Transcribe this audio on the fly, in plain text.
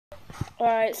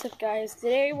Alright, so guys,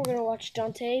 today we're gonna watch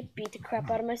Dante beat the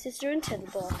crap out of my sister in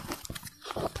TetherBall.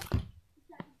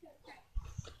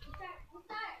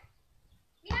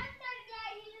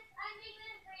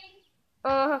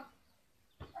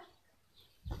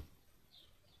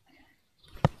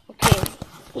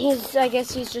 Okay, I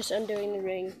guess he's just undoing the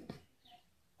ring.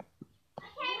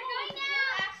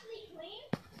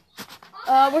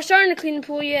 We're starting to clean the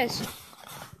pool, yes.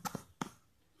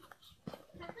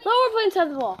 So we're playing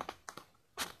TetherBall.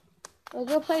 We'll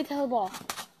go play TetherBall.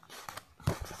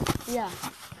 Yeah,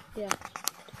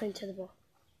 playing TetherBall.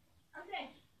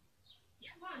 Okay.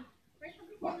 Come on. First,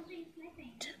 let me see my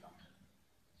thing.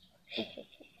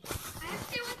 I have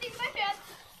to do one thing my fans.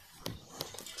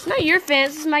 It's not your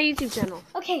fans, it's my YouTube channel.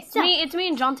 Okay, so It's me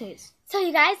and Jonte's. So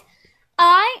you guys,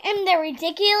 I am the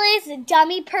ridiculous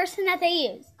dummy person that they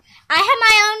use. I have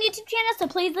my own YouTube channel, so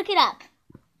please look it up.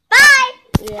 Bye!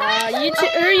 Yeah,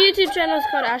 her YouTube channel is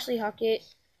called Ashley Hockett.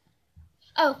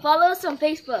 Oh, follow us on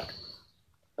Facebook.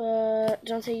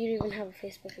 Jonte, you don't even have a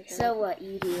Facebook account. So what?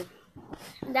 You do.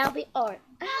 That'll be art.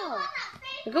 Oh.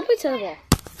 Go play TetherBall.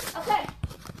 Okay.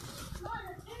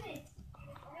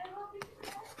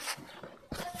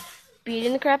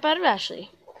 Beating the crap out of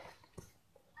Ashley.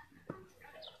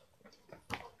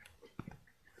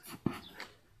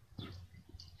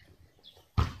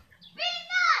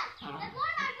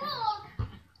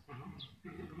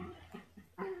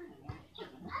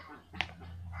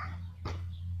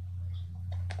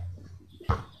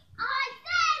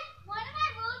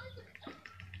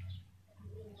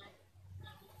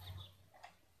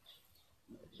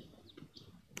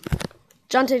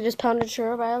 Jonte just pounded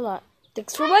her by a lot.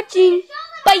 Thanks for watching.